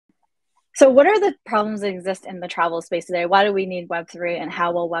So what are the problems that exist in the travel space today? Why do we need Web3 and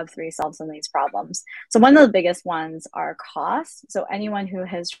how will Web3 solve some of these problems? So one of the biggest ones are costs. So anyone who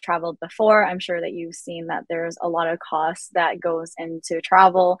has traveled before, I'm sure that you've seen that there's a lot of costs that goes into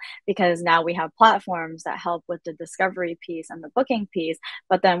travel because now we have platforms that help with the discovery piece and the booking piece.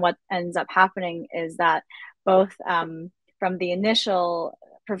 But then what ends up happening is that both from the initial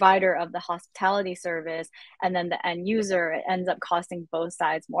provider of the hospitality service and then the end user, it ends up costing both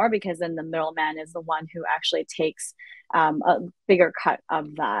sides more because then the middleman is the one who actually takes a bigger cut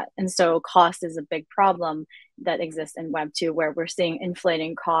of that. And so cost is a big problem that exists in Web2, where we're seeing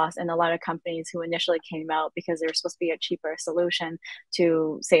inflating costs and a lot of companies who initially came out because they were supposed to be a cheaper solution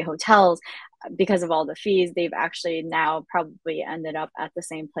to, say, hotels, because of all the fees, they've actually now probably ended up at the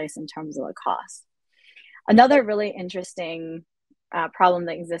same place in terms of the cost. Another really interesting problem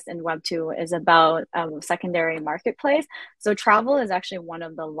that exists in Web2 is about secondary marketplace. So travel is actually one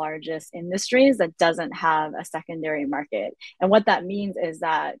of the largest industries that doesn't have a secondary market. And what that means is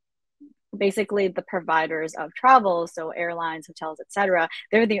that basically the providers of travel, so airlines, hotels, etc.,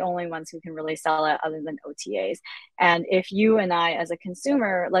 they're the only ones who can really sell it other than OTAs. And if you and I as a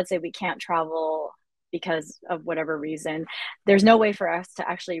consumer, let's say we can't travel because of whatever reason, there's no way for us to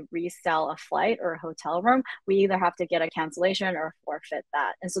actually resell a flight or a hotel room. We either have to get a cancellation or forfeit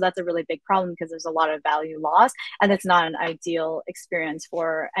that. And so that's a really big problem because there's a lot of value loss. And it's not an ideal experience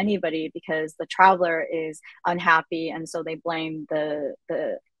for anybody because the traveler is unhappy. And so they blame the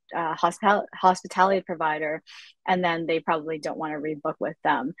hospitality provider, and then they probably don't want to rebook with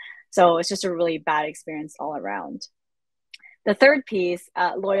them. So it's just a really bad experience all around. The third piece,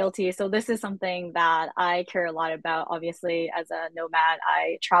 loyalty. So this is something that I care a lot about. Obviously, as a nomad,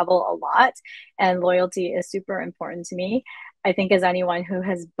 I travel a lot, and loyalty is super important to me. I think as anyone who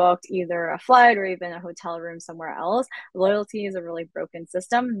has booked either a flight or even a hotel room somewhere else, loyalty is a really broken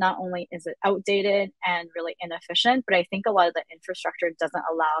system. Not only is it outdated and really inefficient, but I think a lot of the infrastructure doesn't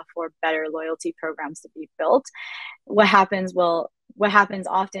allow for better loyalty programs to be built. What happens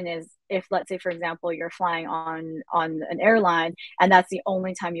often is, if let's say for example you're flying on an airline and that's the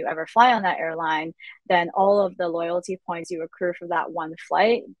only time you ever fly on that airline, then all of the loyalty points you accrue for that one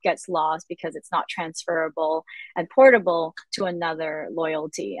flight gets lost because it's not transferable and portable to another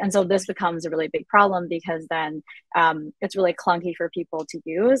loyalty. And so this becomes a really big problem because then it's really clunky for people to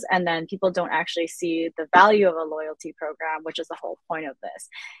use, and then people don't actually see the value of a loyalty program, which is the whole point of this.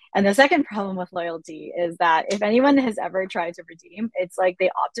 And the second problem with loyalty is that if anyone has ever tried to redeem, it's like they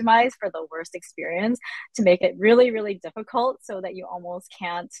optimize for the worst experience to make it really, really difficult so that you almost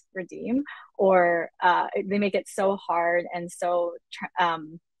can't redeem, or they make it so hard and so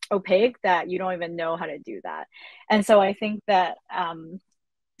opaque that you don't even know how to do that. And so I think that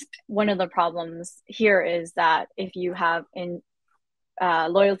one of the problems here is that if you have in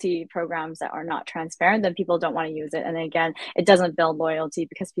loyalty programs that are not transparent, then people don't want to use it. And again, it doesn't build loyalty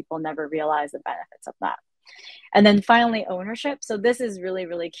because people never realize the benefits of that. And then finally, ownership. So this is really,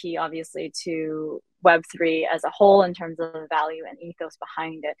 really key, obviously, to Web3 as a whole in terms of the value and ethos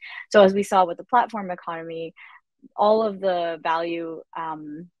behind it. So as we saw with the platform economy, all of the value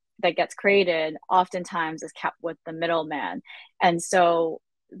that gets created oftentimes is kept with the middleman. And so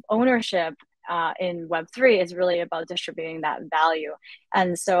ownership in Web3 is really about distributing that value.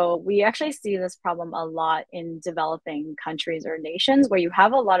 And so we actually see this problem a lot in developing countries or nations where you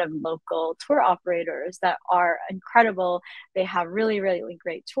have a lot of local tour operators that are incredible. They have really, really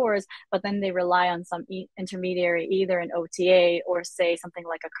great tours, but then they rely on some intermediary, either an OTA or say something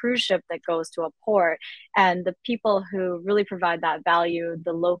like a cruise ship that goes to a port. And the people who really provide that value,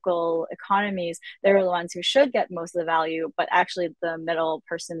 the local economies, they're the ones who should get most of the value, but actually the middle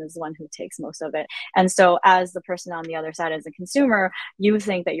person is the one who takes most of it. And so as the person on the other side, as a consumer, you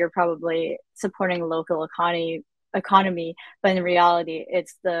think that you're probably supporting local economy, but in reality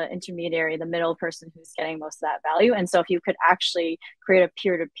it's the intermediary, the middle person, who's getting most of that value. And so if you could actually create a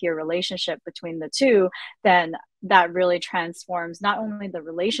peer-to-peer relationship between the two, then that really transforms not only the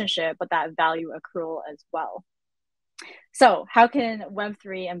relationship but that value accrual as well. So how can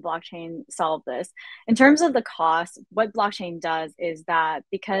Web3 and blockchain solve this? In terms of the cost, what blockchain does is that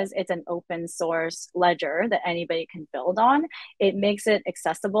because it's an open source ledger that anybody can build on, it makes it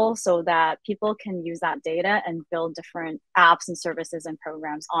accessible so that people can use that data and build different apps and services and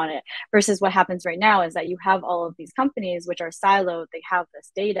programs on it. Versus what happens right now is that you have all of these companies which are siloed, they have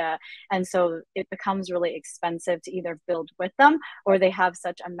this data, and so it becomes really expensive to either build with them, or they have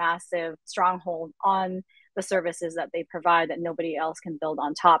such a massive stronghold on the services that they provide that nobody else can build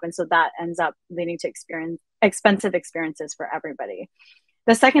on top. And so that ends up leading to expensive experiences for everybody.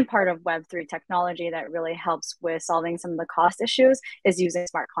 The second part of Web3 technology that really helps with solving some of the cost issues is using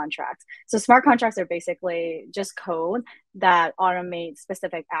smart contracts. So smart contracts are basically just code that automate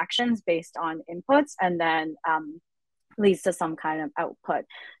specific actions based on inputs and then leads to some kind of output.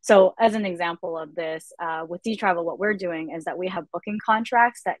 So as an example of this, with Dtravel, what we're doing is that we have booking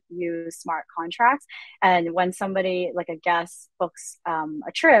contracts that use smart contracts. And when somebody, like a guest, books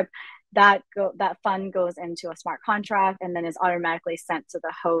a trip, that fund goes into a smart contract and then is automatically sent to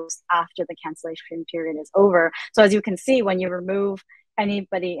the host after the cancellation period is over. So as you can see, when you remove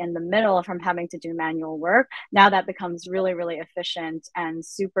anybody in the middle from having to do manual work, now that becomes really, really efficient and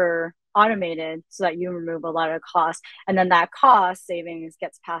super automated so that you remove a lot of costs. And then that cost savings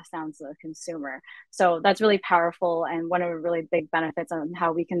gets passed down to the consumer. So that's really powerful and one of the really big benefits on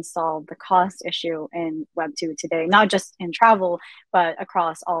how we can solve the cost issue in Web2 today, not just in travel, but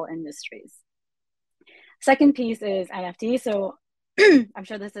across all industries. Second piece is NFT. So I'm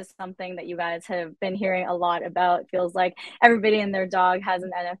sure this is something that you guys have been hearing a lot about. It feels like everybody and their dog has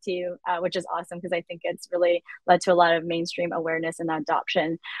an NFT, which is awesome because I think it's really led to a lot of mainstream awareness and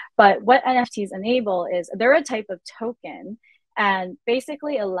adoption. But what NFTs enable is they're a type of token and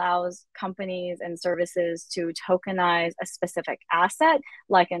basically allows companies and services to tokenize a specific asset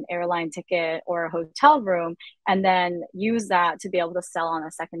like an airline ticket or a hotel room and then use that to be able to sell on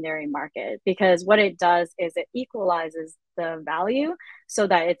a secondary market, because what it does is it equalizes the value so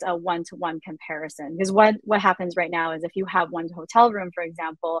that it's a one-to-one comparison. Because what happens right now is if you have one hotel room, for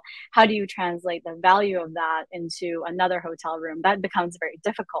example, how do you translate the value of that into another hotel room? That becomes very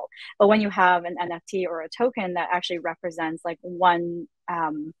difficult. But when you have an NFT or a token that actually represents like one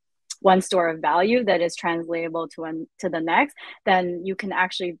store of value that is translatable to the next, then you can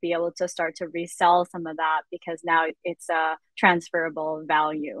actually be able to start to resell some of that because now it's a transferable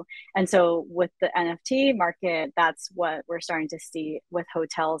value. And so with the NFT market, that's what we're starting to see with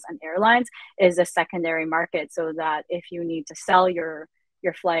hotels and airlines is a secondary market, so that if you need to sell your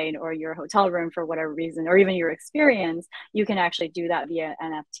flight or your hotel room for whatever reason, or even your experience, you can actually do that via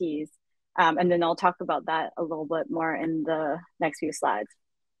NFTs. And then I'll talk about that a little bit more in the next few slides.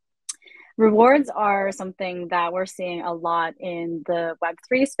 Rewards are something that we're seeing a lot in the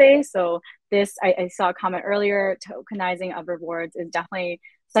Web3 space. So this, I saw a comment earlier, tokenizing of rewards is definitely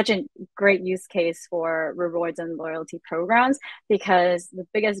such a great use case for rewards and loyalty programs, because the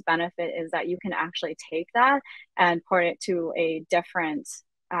biggest benefit is that you can actually take that and port it to a different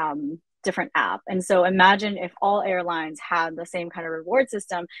app. And so imagine if all airlines had the same kind of reward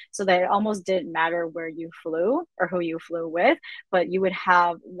system, so that it almost didn't matter where you flew or who you flew with, but you would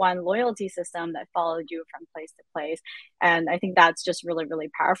have one loyalty system that followed you from place to place. And I think that's just really, really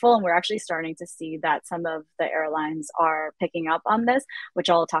powerful. And we're actually starting to see that some of the airlines are picking up on this, which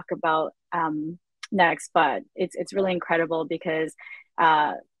I'll talk about next. But it's really incredible because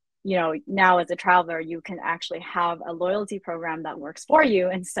now as a traveler, you can actually have a loyalty program that works for you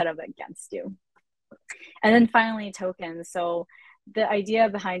instead of against you. And then finally, tokens. So the idea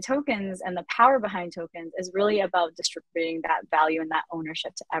behind tokens and the power behind tokens is really about distributing that value and that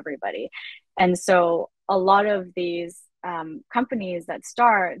ownership to everybody. And so a lot of these companies that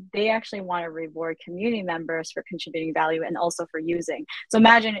start, they actually want to reward community members for contributing value and also for using. So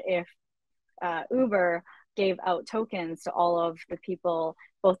imagine if Uber gave out tokens to all of the people,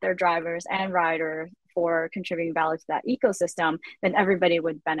 both their drivers and riders, for contributing value to that ecosystem, then everybody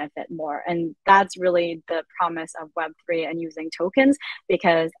would benefit more. And that's really the promise of Web3 and using tokens,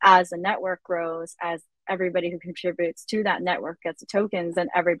 because as the network grows, as everybody who contributes to that network gets the tokens, then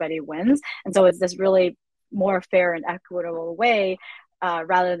everybody wins. And so it's this really more fair and equitable way,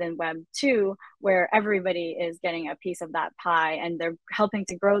 rather than Web 2, where everybody is getting a piece of that pie and they're helping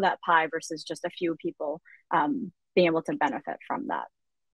to grow that pie versus just a few people being able to benefit from that.